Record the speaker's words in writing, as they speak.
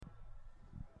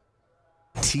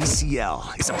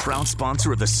TCL is a proud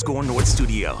sponsor of the Score North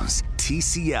Studios.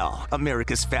 TCL,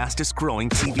 America's fastest growing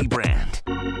TV brand.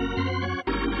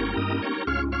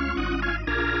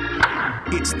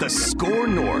 It's the Score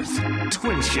North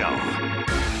Twin Show.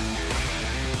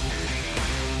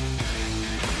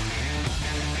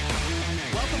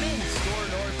 Welcome in, Score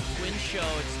North Twin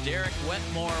Show. It's Derek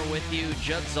Wetmore with you.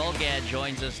 Judd Zulgad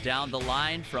joins us down the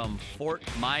line from Fort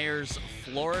Myers,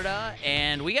 Florida.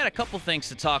 And we got a couple things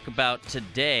to talk about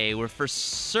today. We're for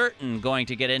certain going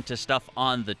to get into stuff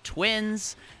on the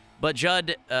Twins. But,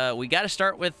 Judd, we got to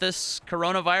start with this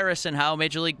coronavirus and how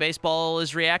Major League Baseball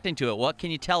is reacting to it. What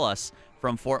can you tell us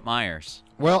from Fort Myers?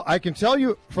 Well, I can tell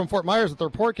you from Fort Myers that the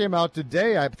report came out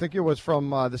today, I think it was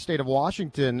from the state of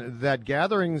Washington, that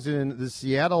gatherings in the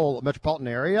Seattle metropolitan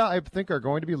area, I think, are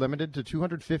going to be limited to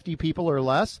 250 people or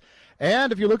less.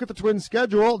 And if you look at the Twins'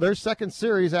 schedule, their second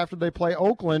series after they play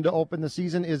Oakland to open the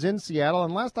season is in Seattle.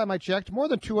 And last time I checked, more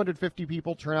than 250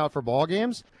 people turn out for ball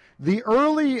games. The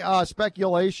early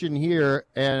speculation here,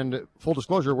 and full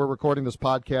disclosure, we're recording this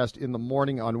podcast in the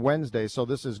morning on Wednesday, so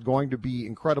this is going to be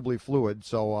incredibly fluid.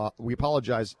 So we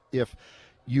apologize if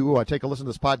you take a listen to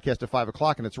this podcast at 5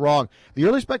 o'clock and it's wrong. The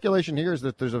early speculation here is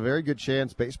that there's a very good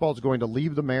chance baseball is going to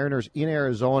leave the Mariners in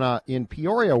Arizona, in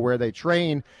Peoria, where they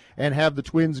train, and have the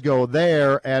Twins go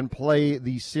there and play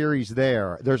the series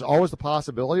there. There's always the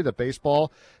possibility that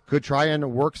baseball could try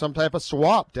and work some type of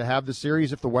swap to have the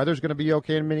series, if the weather's going to be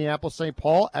okay in Minneapolis, St.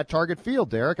 Paul, at Target Field,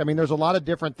 Derek. I mean, there's a lot of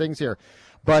different things here.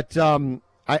 But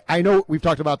I know we've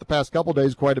talked about the past couple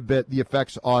days quite a bit, the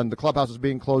effects on the clubhouses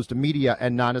being closed to media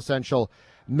and non-essential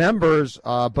members,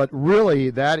 but really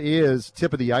that is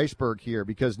tip of the iceberg here,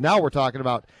 because now we're talking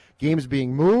about games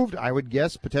being moved, I would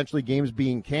guess potentially games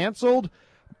being canceled,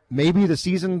 maybe the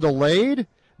season delayed.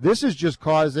 This is just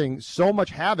causing so much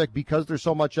havoc because there's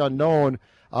so much unknown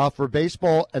for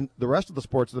baseball and the rest of the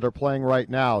sports that are playing right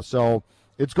now. So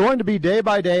it's going to be day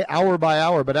by day, hour by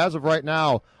hour, but as of right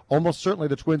now, almost certainly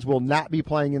the Twins will not be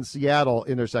playing in Seattle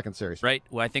in their second series. Right.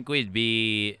 Well, I think we'd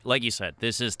be, like you said,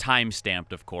 this is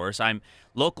time-stamped, of course. I'm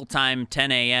local time,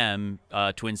 10 a.m.,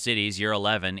 Twin Cities, year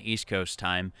 11, East Coast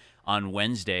time on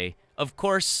Wednesday. Of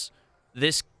course,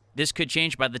 this could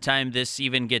change by the time this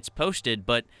even gets posted,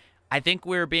 but I think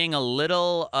we're being a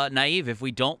little naive if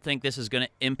we don't think this is going to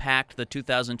impact the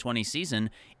 2020 season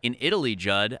in Italy,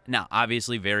 Judd. Now,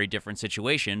 obviously, very different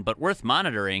situation, but worth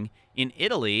monitoring. In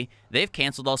Italy, they've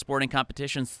canceled all sporting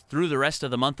competitions through the rest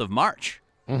of the month of March.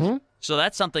 Mm-hmm. So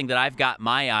that's something that I've got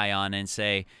my eye on and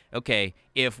say, okay,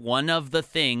 if one of the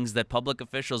things that public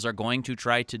officials are going to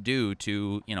try to do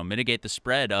to, mitigate the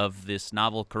spread of this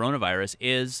novel coronavirus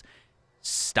is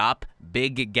stop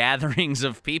big gatherings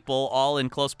of people all in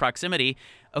close proximity,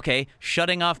 okay,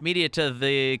 shutting off media to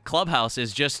the clubhouse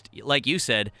is just, like you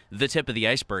said, the tip of the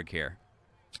iceberg here.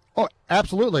 Oh,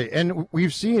 absolutely. And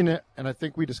we've seen it, and I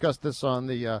think we discussed this on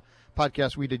the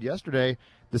podcast we did yesterday.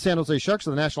 The San Jose Sharks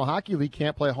of the National Hockey League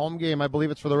can't play a home game. I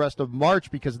believe it's for the rest of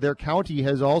March because their county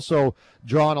has also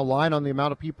drawn a line on the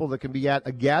amount of people that can be at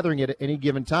a gathering at any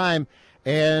given time.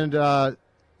 And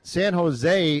San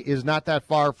Jose is not that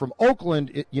far from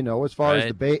Oakland, as far as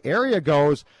the Bay Area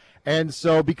goes. And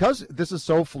so because this is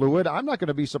so fluid, I'm not going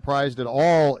to be surprised at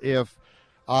all if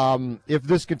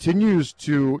this continues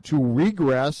to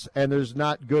regress and there's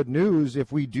not good news.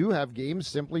 If we do have games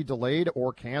simply delayed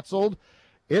or canceled,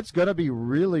 it's going to be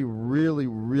really, really,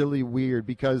 really weird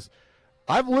because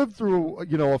I've lived through,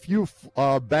 a few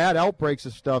bad outbreaks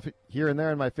of stuff here and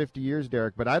there in my 50 years,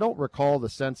 Derek, but I don't recall the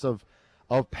sense of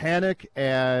panic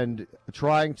and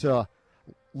trying to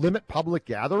limit public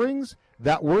gatherings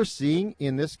that we're seeing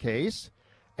in this case.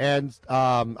 And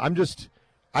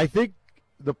I think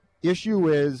the issue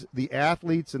is the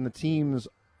athletes and the teams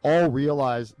all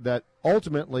realize that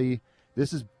ultimately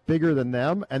this is bigger than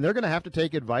them, and they're going to have to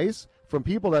take advice from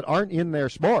people that aren't in their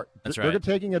sport. That's right. They're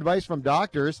taking advice from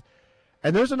doctors,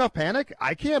 and there's enough panic.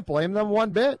 I can't blame them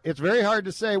one bit. It's very hard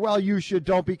to say, well,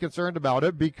 don't be concerned about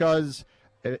it because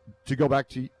to go back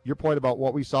to your point about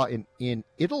what we saw in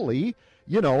Italy,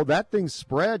 that thing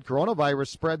spread, coronavirus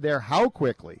spread there how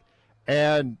quickly.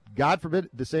 And God forbid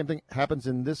the same thing happens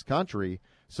in this country.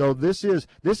 So this is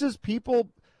people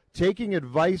taking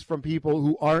advice from people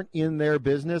who aren't in their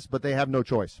business, but they have no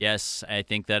choice. Yes, I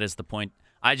think that is the point.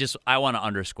 I want to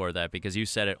underscore that because you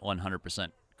said it 100%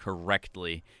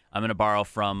 correctly. I'm going to borrow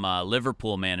from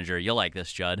Liverpool manager. You'll like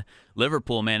this, Judd.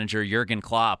 Liverpool manager Jurgen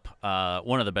Klopp,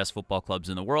 one of the best football clubs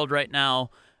in the world right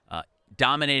now,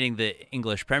 dominating the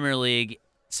English Premier League.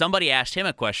 Somebody asked him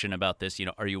a question about this.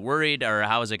 Are you worried or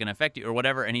how is it going to affect you or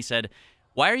whatever? And he said,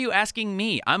 Why are you asking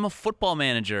me? I'm a football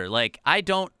manager. Like, I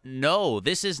don't know.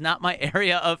 This is not my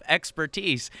area of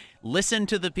expertise. Listen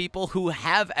to the people who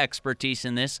have expertise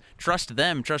in this. Trust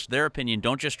them. Trust their opinion.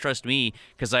 Don't just trust me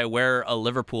because I wear a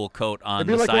Liverpool coat on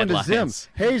the sidelines. Zim.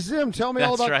 Hey, Zim, tell me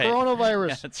all about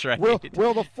coronavirus. That's right. Will the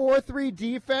 4-3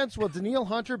 defense, will Daniil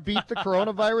Hunter beat the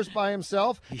coronavirus by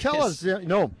himself? Tell us, Zim.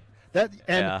 No.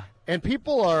 And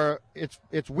people are,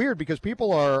 it's weird because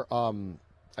people are,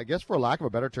 I guess for lack of a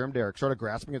better term, Derek, sort of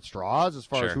grasping at straws as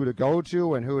far as who to go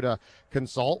to and who to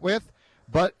consult with.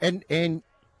 But, and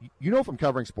you know from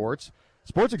covering sports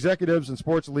executives and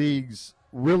sports leagues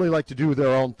really like to do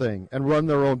their own thing and run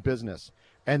their own business.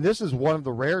 And this is one of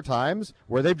the rare times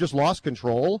where they've just lost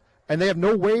control and they have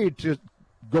no way to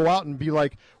go out and be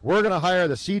like, we're going to hire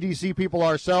the CDC people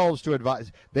ourselves to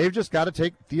advise. They've just got to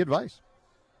take the advice.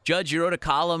 Judge, you wrote a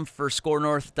column for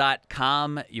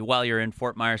ScoreNorth.com while you're in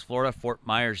Fort Myers, Florida, Fort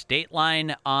Myers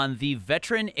Dateline, on the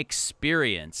veteran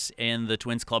experience in the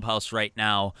Twins clubhouse right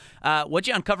now. What'd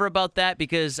you uncover about that?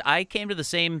 Because I came to the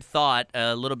same thought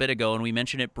a little bit ago, and we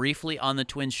mentioned it briefly on the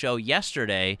Twins show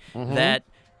yesterday, that,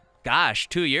 gosh,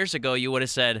 2 years ago you would have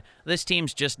said, this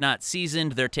team's just not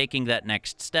seasoned, they're taking that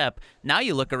next step. Now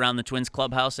you look around the Twins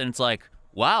clubhouse, and it's like,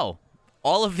 wow,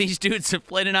 all of these dudes have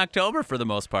played in October for the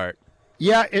most part.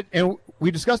 Yeah, and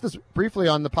we discussed this briefly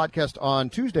on the podcast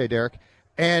on Tuesday, Derek.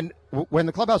 And when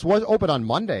the clubhouse was open on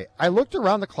Monday, I looked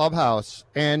around the clubhouse,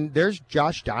 and there's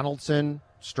Josh Donaldson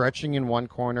stretching in one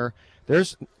corner.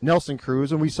 There's Nelson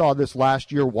Cruz, and we saw this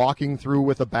last year walking through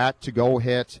with a bat to go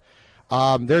hit.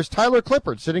 There's Tyler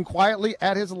Clippard sitting quietly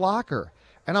at his locker.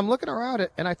 And I'm looking around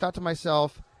it, and I thought to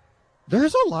myself,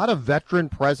 there's a lot of veteran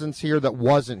presence here that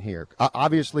wasn't here.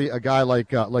 Obviously, a guy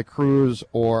like Cruz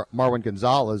or Marwin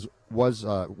Gonzalez was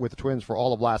with the Twins for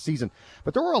all of last season.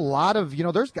 But there were a lot of,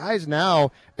 there's guys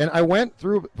now, and I went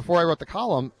through before I wrote the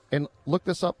column and looked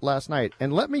this up last night.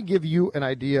 And let me give you an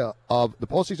idea of the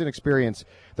postseason experience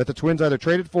that the Twins either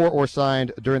traded for or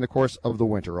signed during the course of the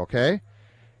winter, okay?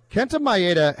 Kenta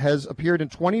Maeda has appeared in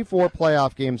 24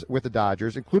 playoff games with the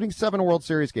Dodgers, including 7 World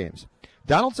Series games.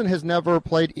 Donaldson has never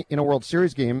played in a World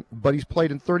Series game, but he's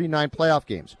played in 39 playoff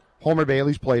games. Homer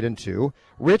Bailey's played in 2.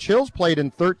 Rich Hill's played in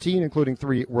 13, including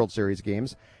 3 World Series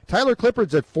games. Tyler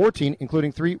Clippard's at 14,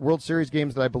 including 3 World Series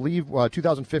games that I believe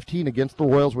 2015 against the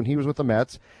Royals when he was with the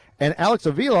Mets. And Alex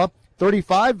Avila,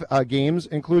 35 games,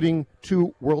 including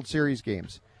 2 World Series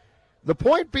games. The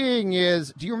point being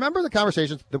is, do you remember the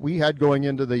conversations that we had going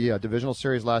into the divisional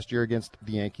series last year against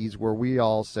the Yankees where we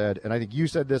all said, and I think you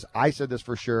said this, I said this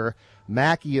for sure,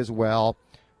 Mackey as well,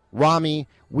 Rami,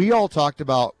 we all talked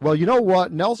about, well, you know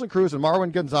what? Nelson Cruz and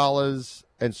Marwin Gonzalez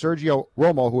and Sergio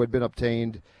Romo, who had been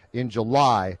obtained in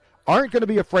July, aren't going to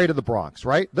be afraid of the Bronx,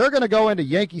 right? They're going to go into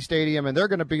Yankee Stadium and they're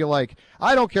going to be like,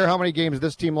 I don't care how many games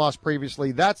this team lost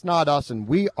previously. That's not us, and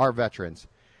we are veterans.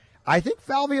 I think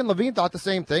Falvey and Levine thought the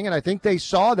same thing, and I think they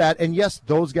saw that. And, yes,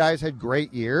 those guys had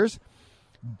great years.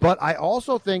 But I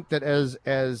also think that as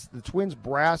the Twins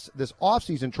brass this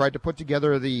offseason tried to put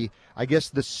together the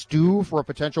stew for a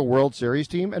potential World Series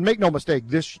team, and make no mistake,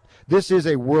 this is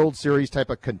a World Series type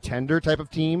of contender type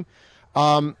of team.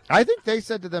 I think they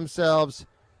said to themselves,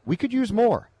 we could use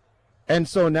more. And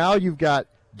so now you've got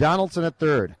Donaldson at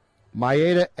third,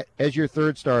 Maeda as your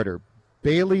third starter.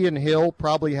 Bailey and Hill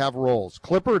probably have roles.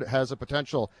 Clippard has a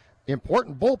potential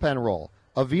important bullpen role.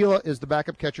 Avila is the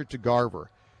backup catcher to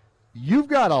Garver. You've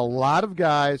got a lot of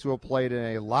guys who have played in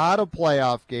a lot of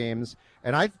playoff games,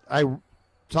 and I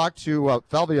talked to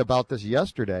Falvey about this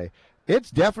yesterday. It's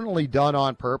definitely done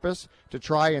on purpose to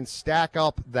try and stack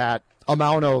up that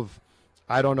amount of,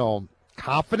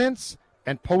 confidence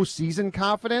and postseason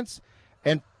confidence.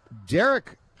 And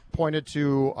Derek pointed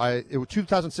to it was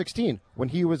 2016 when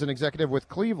he was an executive with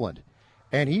Cleveland,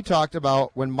 and he talked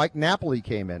about when Mike Napoli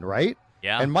came in, right?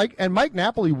 Yeah. And Mike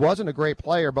Napoli wasn't a great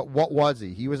player, but what was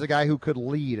he? He was a guy who could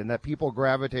lead and that people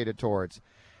gravitated towards.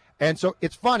 And so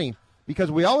it's funny because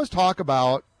we always talk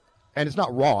about, and it's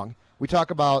not wrong, we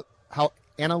talk about how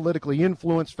analytically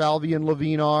influenced Falvey and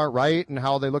Levine are, right? And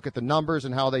how they look at the numbers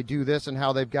and how they do this and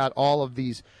how they've got all of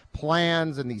these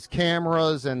plans and these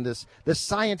cameras and this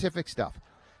scientific stuff.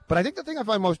 But I think the thing I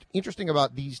find most interesting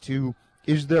about these two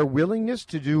is their willingness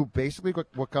to do basically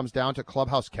what comes down to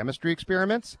clubhouse chemistry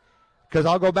experiments. Because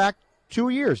I'll go back 2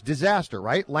 years, disaster,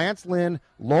 right? Lance Lynn,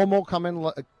 Lomo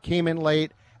came in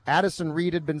late. Addison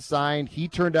Reed had been signed. He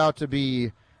turned out to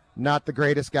be not the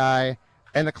greatest guy.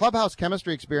 And the clubhouse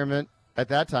chemistry experiment at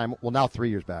that time, well, now 3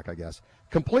 years back, I guess,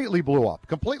 completely blew up,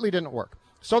 completely didn't work.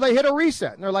 So they hit a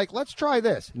reset, and they're like, let's try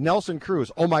this. Nelson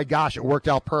Cruz, oh, my gosh, it worked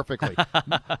out perfectly.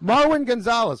 Marwin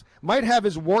Gonzalez might have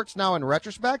his warts now in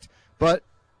retrospect, but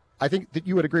I think that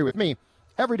you would agree with me.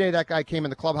 Every day that guy came in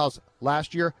the clubhouse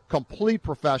last year, complete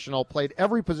professional, played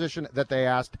every position that they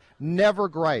asked, never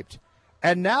griped.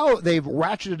 And now they've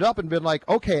ratcheted up and been like,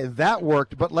 okay, that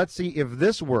worked, but let's see if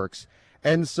this works.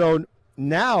 And so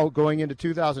now going into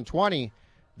 2020,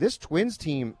 this Twins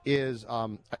team is,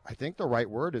 I think the right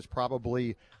word is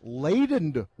probably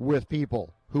laden with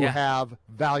people who have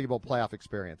valuable playoff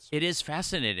experience. It is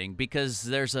fascinating because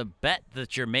there's a bet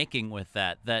that you're making with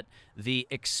that the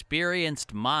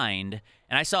experienced mind,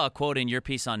 and I saw a quote in your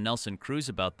piece on Nelson Cruz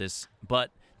about this,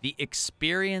 but the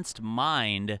experienced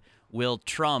mind will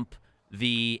trump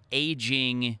the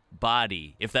aging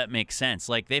body, if that makes sense.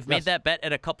 Like, they've made that bet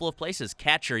at a couple of places.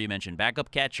 Catcher, you mentioned, backup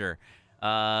catcher.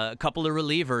 A couple of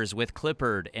relievers with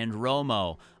Clippard and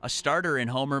Romo. A starter in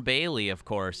Homer Bailey, of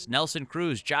course. Nelson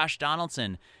Cruz, Josh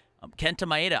Donaldson, Kenta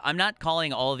Maeda. I'm not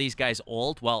calling all of these guys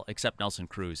old. Well, except Nelson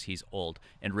Cruz, he's old.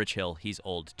 And Rich Hill, he's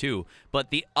old too. But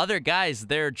the other guys,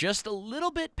 they're just a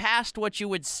little bit past what you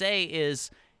would say is,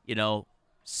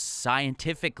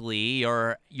 scientifically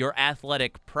or your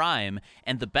athletic prime.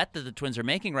 And the bet that the Twins are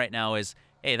making right now is,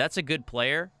 hey, that's a good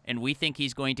player, and we think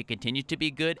he's going to continue to be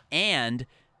good, and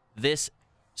this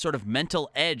sort of mental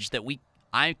edge that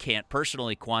I can't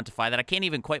personally quantify, that I can't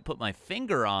even quite put my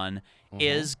finger on,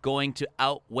 is going to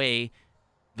outweigh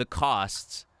the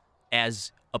costs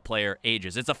as a player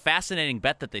ages. It's a fascinating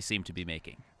bet that they seem to be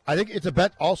making. I think it's a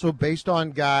bet also based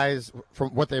on guys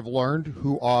from what they've learned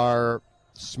who are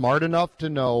smart enough to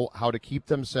know how to keep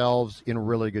themselves in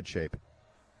really good shape.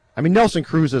 I mean, Nelson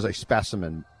Cruz is a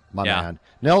specimen, my man.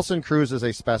 Nelson Cruz is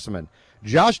a specimen.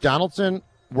 Josh Donaldson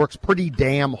works pretty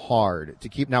damn hard to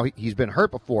keep. Now, he's been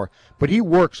hurt before, but he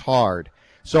works hard.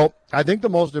 So I think the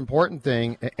most important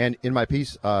thing, and in my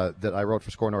piece that I wrote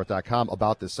for ScoreNorth.com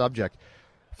about this subject,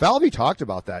 Falvey talked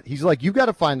about that. He's like, you've got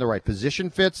to find the right position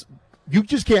fits. You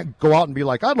just can't go out and be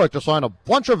like, I'd like to sign a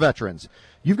bunch of veterans.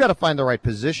 You've got to find the right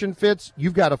position fits.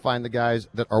 You've got to find the guys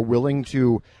that are willing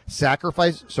to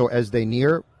sacrifice so as they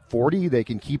near 40, they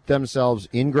can keep themselves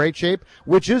in great shape,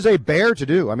 which is a bear to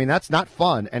do. I mean, that's not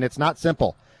fun, and it's not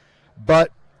simple.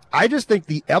 But I just think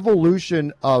the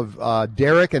evolution of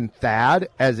Derek and Thad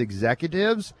as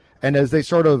executives and as they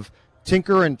sort of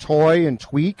tinker and toy and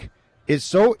tweak is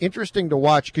so interesting to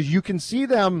watch because you can see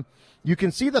them, you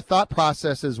can see the thought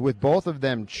processes with both of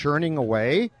them churning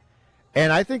away.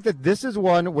 And I think that this is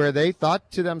one where they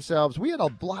thought to themselves, we had a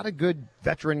lot of good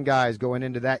veteran guys going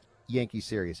into that Yankee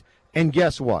series. And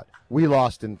guess what? We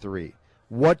lost in 3.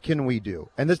 What can we do?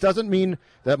 And this doesn't mean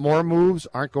that more moves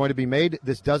aren't going to be made.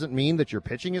 This doesn't mean that your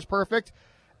pitching is perfect.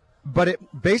 But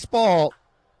baseball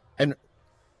and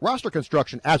roster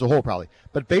construction as a whole probably,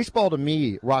 but baseball to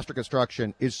me, roster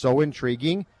construction is so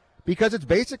intriguing because it's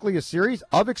basically a series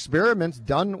of experiments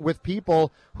done with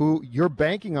people who you're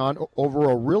banking on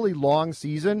over a really long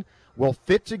season will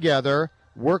fit together,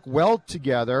 work well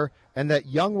together, and that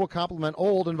young will complement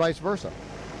old and vice versa.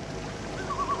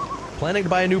 Planning to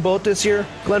buy a new boat this year?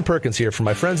 Glenn Perkins here from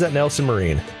my friends at Nelson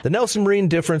Marine. The Nelson Marine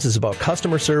difference is about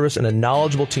customer service and a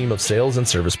knowledgeable team of sales and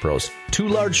service pros. 2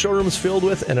 large showrooms filled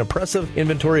with an impressive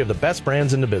inventory of the best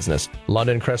brands in the business.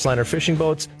 London Crestliner fishing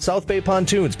boats, South Bay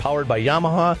pontoons powered by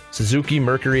Yamaha, Suzuki,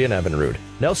 Mercury, and Evinrude.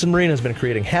 Nelson Marine has been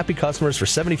creating happy customers for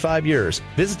 75 years.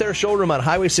 Visit their showroom on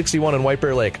Highway 61 in White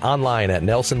Bear Lake, online at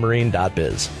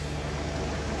nelsonmarine.biz.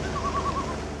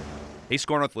 Hey,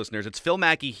 Score North listeners, it's Phil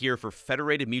Mackey here for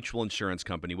Federated Mutual Insurance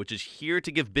Company, which is here to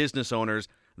give business owners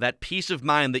that peace of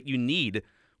mind that you need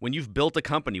when you've built a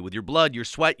company with your blood, your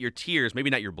sweat, your tears, maybe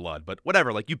not your blood, but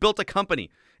whatever, like you built a company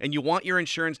and you want your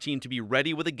insurance team to be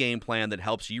ready with a game plan that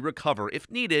helps you recover, if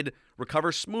needed,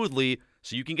 recover smoothly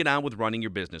so you can get on with running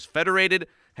your business. Federated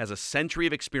has a century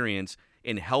of experience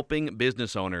in helping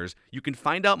business owners. You can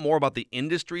find out more about the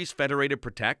industries Federated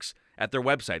protects at their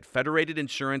website,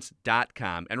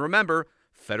 federatedinsurance.com. And remember,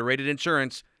 Federated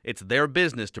Insurance, it's their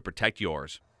business to protect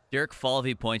yours. Derek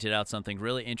Falvey pointed out something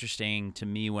really interesting to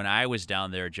me when I was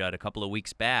down there, Judd, a couple of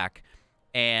weeks back,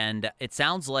 and it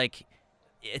sounds like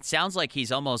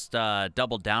he's almost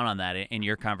doubled down on that in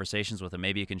your conversations with him.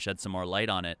 Maybe you can shed some more light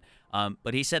on it.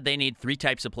 But he said they need 3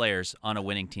 types of players on a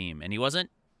winning team, and he wasn't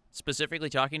specifically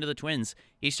talking to the Twins.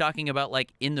 He's talking about,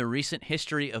 like, in the recent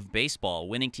history of baseball,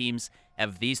 winning teams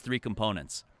have these 3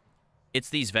 components. It's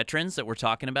these veterans that we're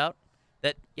talking about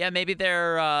that, yeah, maybe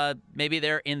they're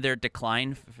in their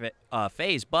decline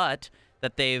phase, but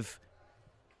that they've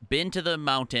been to the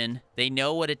mountain, they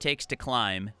know what it takes to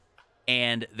climb,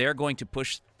 and they're going to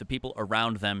push the people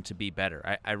around them to be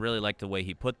better. I really like the way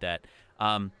he put that.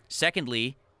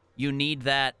 Secondly, you need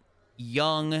that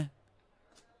young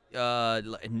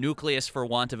nucleus, for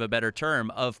want of a better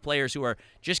term, of players who are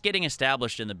just getting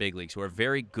established in the big leagues, who are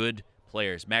very good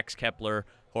players. Max Kepler,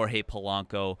 Jorge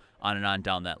Polanco, on and on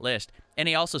down that list. And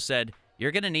he also said,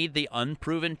 you're going to need the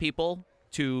unproven people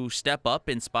to step up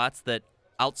in spots that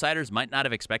outsiders might not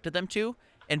have expected them to,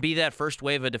 and be that first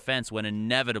wave of defense when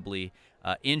inevitably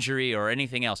injury or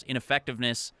anything else,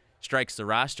 ineffectiveness, strikes the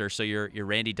roster. So your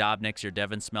Randy Dobniks, your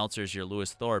Devin Smeltzers, your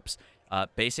Lewis Thorpes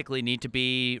basically need to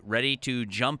be ready to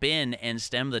jump in and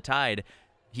stem the tide.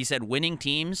 He said winning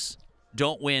teams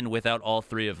don't win without all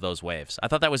three of those waves. I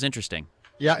thought that was interesting.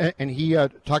 Yeah, and he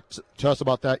talked to us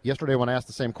about that yesterday when I asked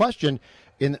the same question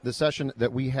in the session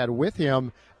that we had with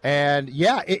him. And,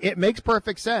 yeah, it makes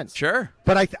perfect sense. Sure.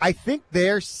 But I think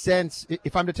their sense,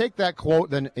 if I'm to take that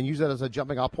quote then and use that as a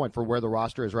jumping-off point for where the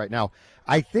roster is right now,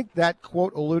 I think that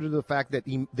quote alluded to the fact that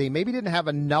they maybe didn't have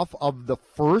enough of the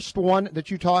first one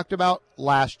that you talked about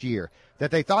last year,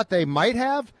 that they thought they might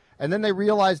have, and then they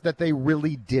realized that they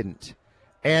really didn't.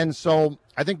 And so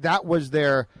I think that was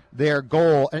their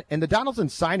goal. And the Donaldson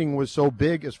signing was so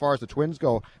big as far as the Twins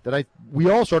go that we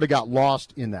all sort of got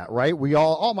lost in that, right? We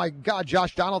all, oh, my God,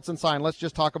 Josh Donaldson signed. Let's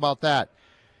just talk about that.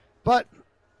 But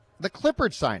the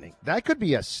Clippard signing, that could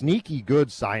be a sneaky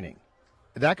good signing.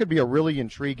 That could be a really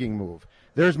intriguing move.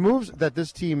 There's moves that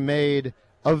this team made.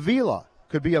 Avila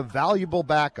could be a valuable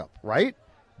backup, right?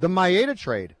 The Maeda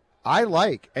trade, I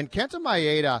like. And Kenta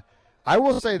Maeda, I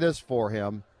will say this for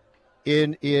him.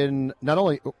 In not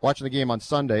only watching the game on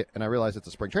Sunday, and I realize it's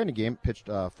a spring training game, pitched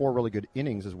 4 really good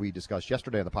innings as we discussed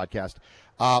yesterday on the podcast,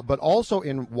 but also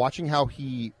in watching how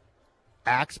he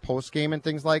acts post-game and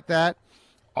things like that,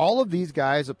 all of these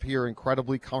guys appear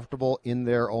incredibly comfortable in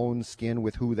their own skin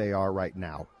with who they are right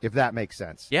now, if that makes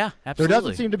sense. Yeah, absolutely. There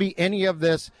doesn't seem to be any of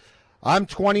this, I'm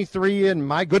 23 and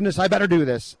my goodness, I better do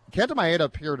this. Kenta Maeda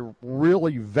appeared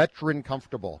really veteran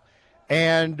comfortable.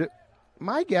 And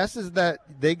my guess is that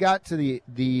they got to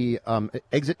the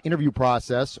exit interview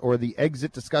process or the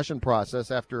exit discussion process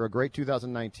after a great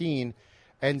 2019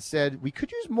 and said, we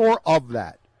could use more of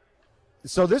that.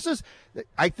 So this is,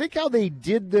 I think how they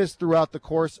did this throughout the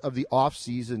course of the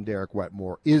offseason, Derek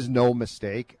Wetmore, is no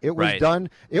mistake. It was done.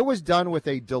 It was done with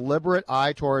a deliberate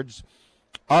eye towards,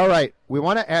 all right, we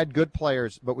want to add good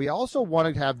players, but we also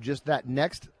want to have just that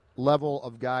next level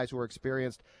of guys who are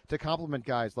experienced to complement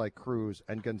guys like Cruz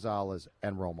and Gonzalez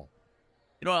and Romo.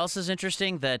 You know what else is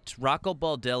interesting? That Rocco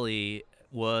Baldelli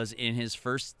was in his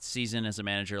first season as a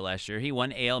manager last year. He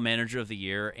won AL Manager of the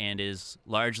Year and is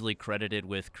largely credited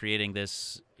with creating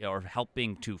this, or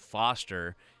helping to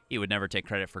foster, he would never take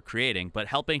credit for creating, but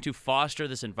helping to foster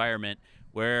this environment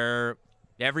where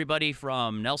everybody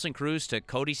from Nelson Cruz to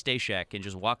Cody Stashak can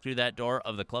just walk through that door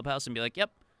of the clubhouse and be like,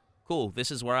 yep, cool,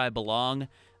 this is where I belong.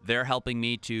 They're helping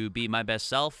me to be my best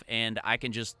self, and I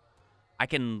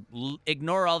can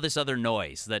ignore all this other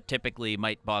noise that typically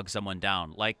might bog someone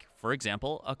down. Like, for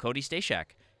example, a Cody Stashak.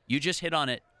 You just hit on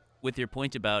it with your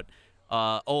point about,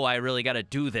 I really got to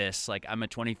do this. Like, I'm a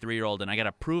 23-year-old, and I got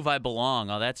to prove I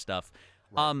belong, all that stuff.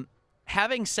 Right.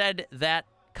 Having said that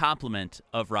compliment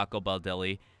of Rocco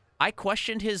Baldelli, I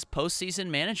questioned his postseason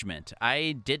management.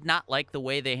 I did not like the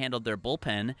way they handled their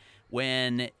bullpen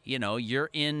when,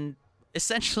 you're in –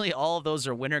 essentially all of those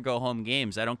are winner-go-home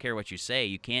games. I don't care what you say.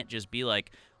 You can't just be like,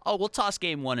 oh, we'll toss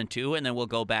game 1 and 2, and then we'll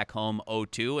go back home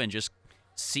 0-2 and just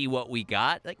see what we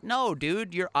got. Like, no,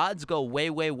 dude, your odds go way,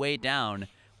 way, way down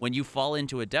when you fall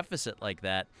into a deficit like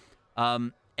that.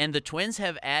 And the Twins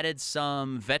have added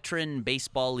some veteran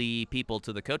baseball-y people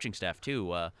to the coaching staff,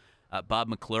 too. Bob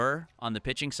McClure on the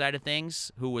pitching side of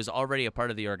things, who was already a part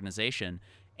of the organization,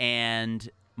 and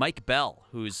Mike Bell,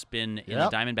 who's been in the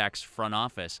Diamondbacks front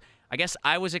office. I guess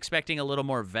I was expecting a little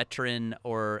more veteran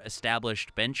or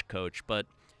established bench coach, but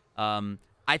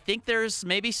I think there's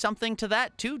maybe something to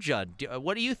that too, Judd.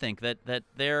 What do you think? That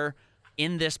they're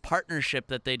in this partnership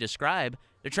that they describe,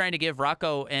 they're trying to give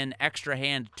Rocco an extra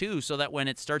hand too, so that when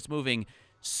it starts moving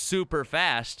super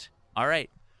fast, all right,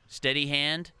 steady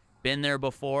hand, been there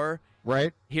before.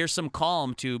 Right. Here's some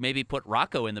calm to maybe put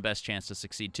Rocco in the best chance to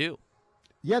succeed too.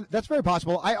 Yeah, that's very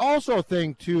possible. I also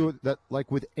think, too, that like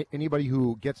with anybody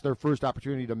who gets their first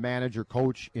opportunity to manage or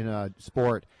coach in a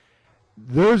sport,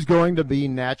 there's going to be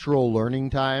natural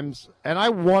learning times. And I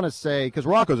want to say, because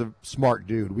Rocco's a smart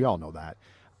dude, we all know that.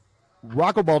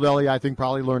 Rocco Baldelli, I think,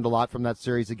 probably learned a lot from that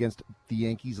series against the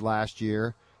Yankees last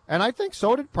year. And I think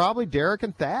so did probably Derek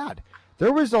and Thad.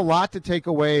 There was a lot to take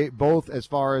away, both as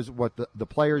far as what the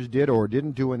players did or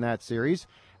didn't do in that series,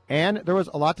 and there was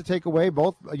a lot to take away,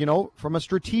 both, from a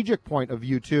strategic point of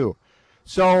view, too.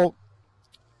 So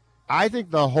I think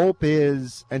the hope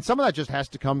is, and some of that just has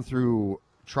to come through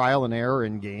trial and error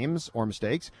in games or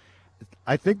mistakes,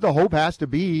 I think the hope has to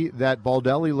be that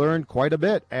Baldelli learned quite a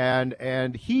bit,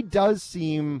 and he does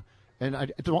seem, and I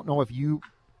don't know if you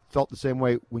felt the same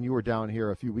way when you were down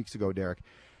here a few weeks ago, Derek.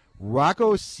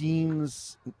 Rocco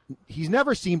he's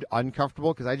never seemed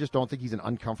uncomfortable, because I just don't think he's an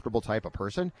uncomfortable type of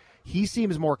person. He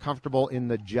seems more comfortable in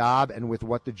the job and with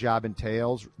what the job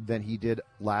entails than he did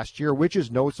last year, which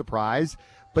is no surprise.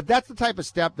 But that's the type of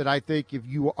step that I think if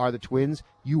you are the Twins,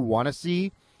 you want to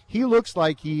see. He looks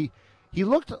like he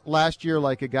looked last year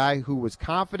like a guy who was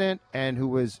confident and who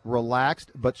was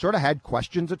relaxed, but sort of had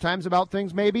questions at times about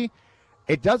things maybe.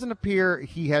 It doesn't appear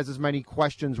he has as many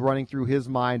questions running through his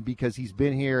mind because he's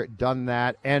been here, done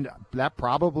that, and that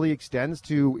probably extends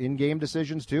to in-game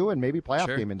decisions too, and maybe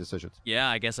playoff game indecisions. Yeah,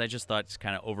 I guess I just thought it's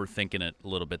kind of overthinking it a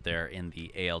little bit there in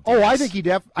the ALDS. Oh, I think he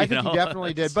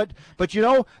definitely did. But you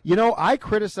know, I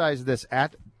criticized this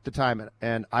at the time,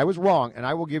 and I was wrong. And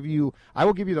I will give you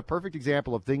the perfect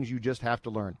example of things you just have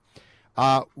to learn.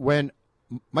 When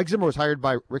Mike Zimmer was hired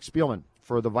by Rick Spielman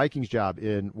for the Vikings job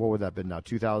in, what would that have been now,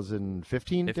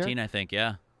 2015? 15, I think,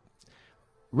 yeah.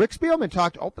 Rick Spielman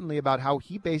talked openly about how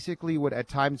he basically would at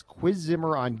times quiz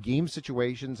Zimmer on game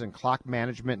situations and clock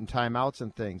management and timeouts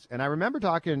and things. And I remember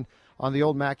talking on the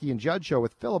old Mackey and Judd show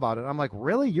with Phil about it. I'm like,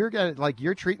 really? You're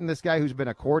treating this guy who's been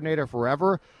a coordinator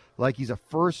forever like he's a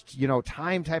first,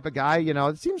 time type of guy.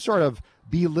 It seems sort of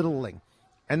belittling.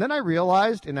 And then I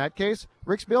realized in that case,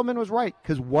 Rick Spielman was right,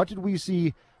 because what did we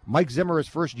see Mike Zimmer his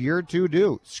first year or two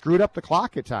do? Screwed up the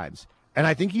clock at times. And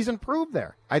I think he's improved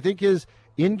there. I think his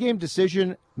in-game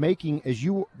decision making, as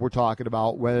you were talking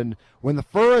about, when the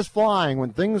fur is flying,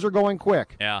 when things are going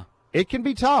quick, it can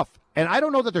be tough. And I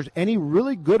don't know that there's any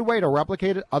really good way to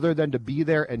replicate it other than to be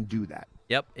there and do that.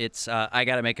 Yep, it's. I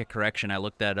got to make a correction. I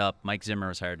looked that up. Mike Zimmer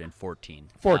was hired in 14.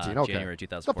 Okay. January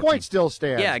 2014. The point still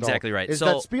stands. Yeah, exactly right. Is so,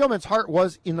 that Spielman's heart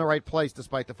was in the right place,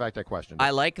 despite the fact I questioned it. I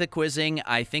like the quizzing.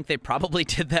 I think they probably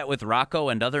did that with Rocco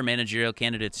and other managerial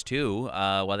candidates too,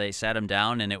 while they sat him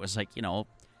down, and it was like,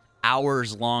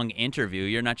 hours-long interview.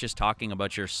 You're not just talking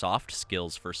about your soft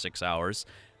skills for 6 hours.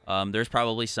 There's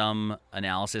probably some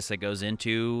analysis that goes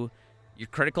into your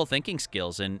critical thinking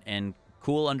skills and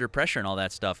cool under pressure and all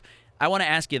that stuff. I want to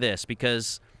ask you this,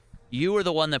 because you were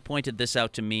the one that pointed this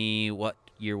out to me. What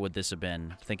year would this have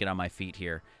been? Thinking on my feet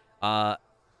here.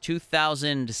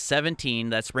 2017,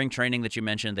 that spring training that you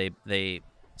mentioned, they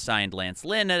signed Lance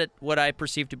Lynn at what I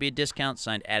perceived to be a discount,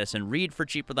 signed Addison Reed for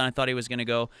cheaper than I thought he was going to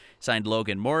go, signed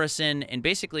Logan Morrison, and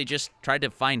basically just tried to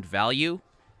find value,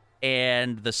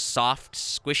 and the soft,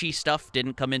 squishy stuff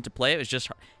didn't come into play. It was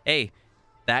just, hey,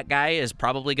 that guy is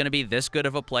probably going to be this good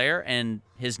of a player, and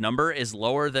his number is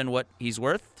lower than what he's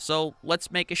worth, so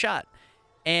let's make a shot.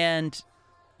 And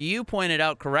you pointed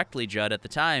out correctly, Judd, at the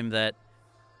time that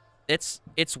it's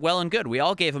well and good. We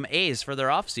all gave him A's for their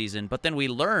offseason, but then we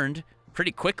learned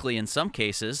pretty quickly in some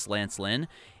cases, Lance Lynn,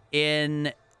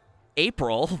 in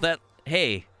April that,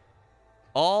 hey,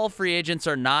 all free agents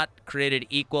are not created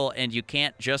equal, and you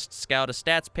can't just scout a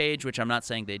stats page, which I'm not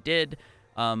saying they did,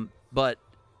 but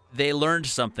they learned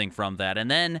something from that.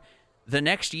 And then the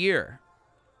next year,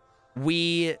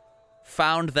 we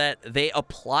found that they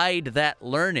applied that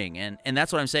learning. And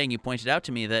that's what I'm saying. You pointed out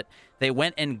to me that they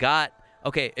went and got,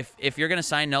 okay, if you're going to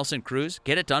sign Nelson Cruz,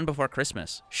 get it done before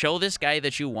Christmas. Show this guy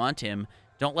that you want him.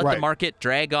 Don't let the market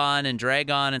drag on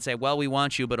and say, well, we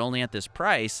want you, but only at this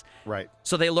price. Right.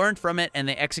 So they learned from it, and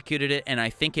they executed it, and I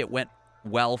think it went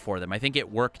well for them. I think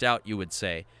it worked out, you would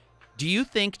say. Do you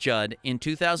think, Judd, in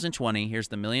 2020, here's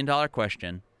the million-dollar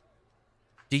question,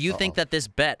 do you think that this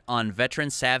bet on veteran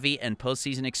savvy and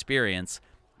postseason experience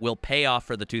will pay off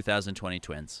for the 2020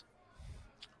 Twins?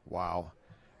 Wow.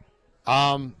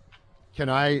 Can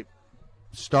I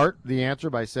start the answer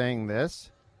by saying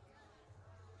this?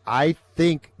 I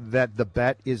think that the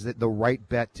bet is the right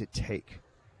bet to take.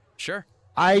 Sure.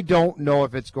 I don't know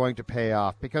if it's going to pay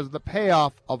off, because the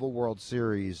payoff of a World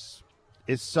Series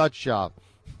is such a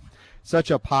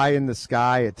pie in the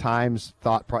sky at times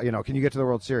thought, can you get to the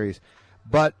World Series?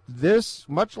 But this,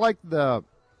 much like I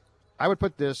would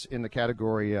put this in the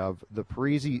category of the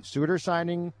Parisi Suter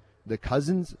signing, the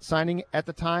Cousins signing at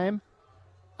the time.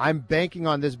 I'm banking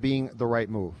on this being the right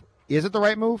move. Is it the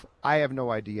right move? I have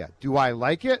no idea. Do I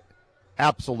like it?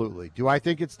 Absolutely.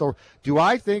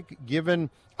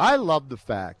 I love the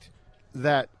fact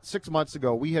that 6 months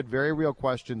ago we had very real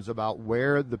questions about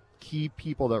where the key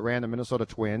people that ran the Minnesota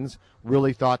Twins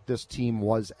really thought this team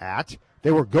was at.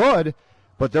 They were good,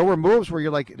 but there were moves where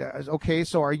you're like, okay,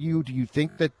 so do you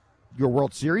think that your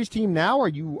World Series team now, are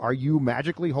you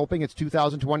magically hoping it's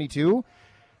 2022?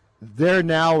 There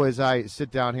now, as I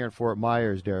sit down here in Fort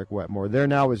Myers, Derek Wetmore, there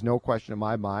now is no question in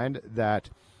my mind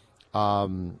that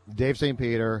Dave St.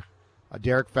 Peter,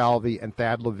 Derek Falvey, and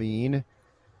Thad Levine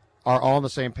are all on the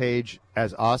same page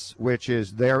as us, which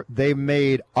is they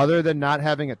made, other than not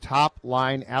having a top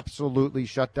line, absolutely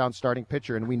shut down starting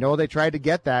pitcher. And we know they tried to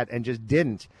get that and just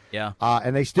didn't. Yeah.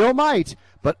 And they still might,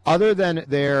 but other than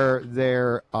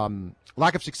their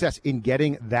lack of success in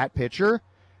getting that pitcher,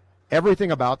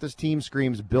 everything about this team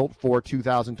screams built for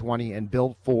 2020 and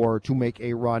built to make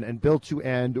a run and built to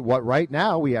end what right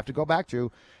now we have to go back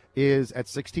to is at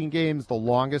 16 games, the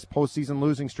longest postseason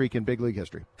losing streak in big league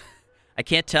history. I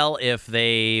can't tell if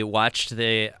they watched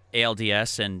the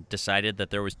ALDS and decided that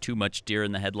there was too much deer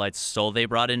in the headlights, so they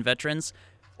brought in veterans,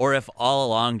 or if all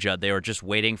along, Judd, they were just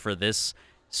waiting for this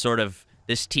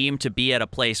team to be at a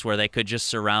place where they could just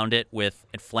surround it with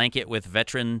and flank it with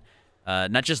veteran,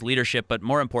 not just leadership, but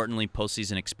more importantly,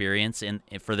 postseason experience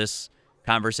for this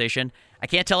conversation. I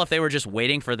can't tell if they were just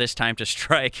waiting for this time to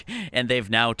strike and they've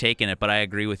now taken it, but I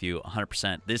agree with you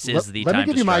 100%. This is the time to strike. Let me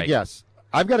give you my guess.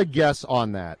 I've got a guess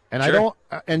on that, and sure.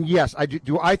 Yes, I do.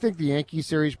 Do I think the Yankee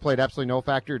series played absolutely no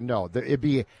factor? No. It'd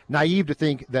be naive to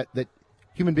think that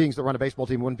human beings that run a baseball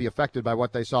team wouldn't be affected by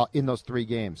what they saw in those 3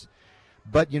 games.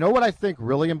 But you know what I think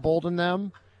really emboldened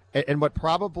them, and what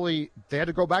probably they had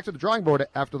to go back to the drawing board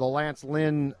after the Lance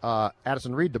Lynn,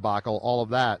 Addison Reed debacle, all of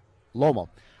that, Lomo.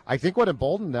 I think what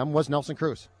emboldened them was Nelson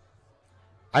Cruz.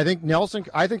 I think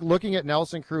looking at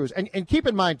Nelson Cruz, and keep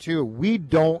in mind, too, we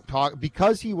don't talk,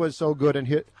 because he was so good and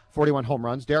hit 41 home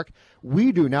runs, Derek,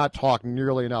 we do not talk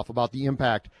nearly enough about the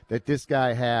impact that this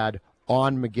guy had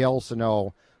on Miguel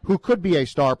Sano, who could be a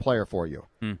star player for you.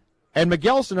 And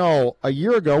Miguel Sano, a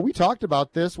year ago, we talked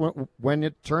about this when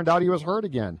it turned out he was hurt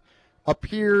again,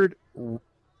 appeared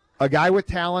a guy with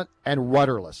talent and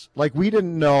rudderless. Like, we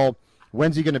didn't know,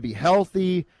 when's he going to be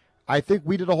healthy? I think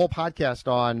we did a whole podcast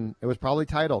on, it was probably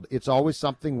titled, It's Always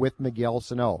Something with Miguel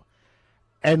Sano.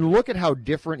 And look at how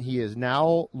different he is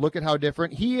now. Look at how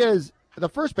different he is. The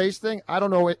first base thing, I don't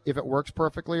know if it works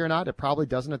perfectly or not. It probably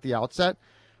doesn't at the outset.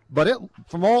 But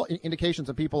from all indications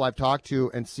of people I've talked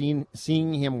to and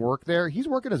seeing him work there, he's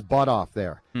working his butt off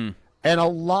there. And a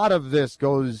lot of this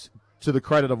goes to the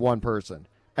credit of one person,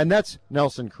 and that's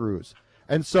Nelson Cruz.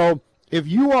 And so if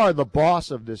you are the boss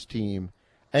of this team,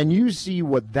 and you see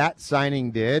what that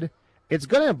signing did, it's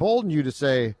going to embolden you to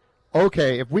say,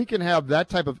 okay, if we can have that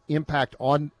type of impact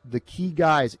on the key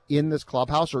guys in this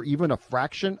clubhouse, or even a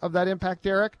fraction of that impact,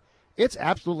 Derek, it's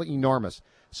absolutely enormous.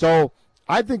 So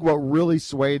I think what really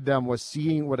swayed them was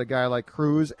seeing what a guy like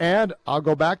Cruz, and I'll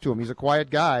go back to him, he's a quiet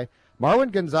guy,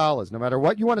 Marwin Gonzalez, no matter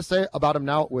what you want to say about him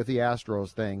now with the Astros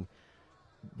thing,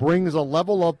 brings a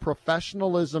level of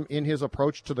professionalism in his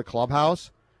approach to the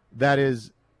clubhouse that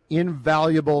is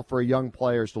invaluable for young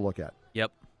players to look at.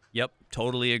 Yep,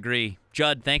 totally agree.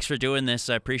 Judd, thanks for doing this.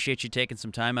 I appreciate you taking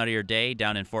some time out of your day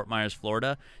down in Fort Myers,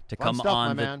 Florida, to come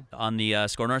on the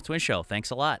Score North Twin Show.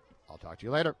 Thanks a lot. I'll talk to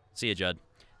you later. See you, Judd.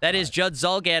 That is Judd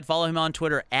Zulgad. Follow him on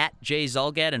Twitter at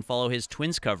JZulgad, and follow his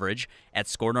Twins coverage at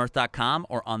ScoreNorth.com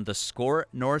or on the Score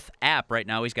North app. Right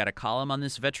now he's got a column on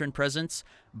this veteran presence,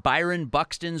 Byron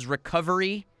Buxton's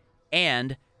recovery,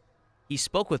 and he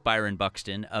spoke with Byron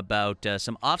Buxton about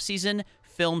some offseason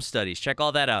film studies. Check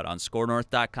all that out on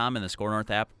ScoreNorth.com and the Score North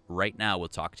app right now. We'll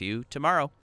talk to you tomorrow.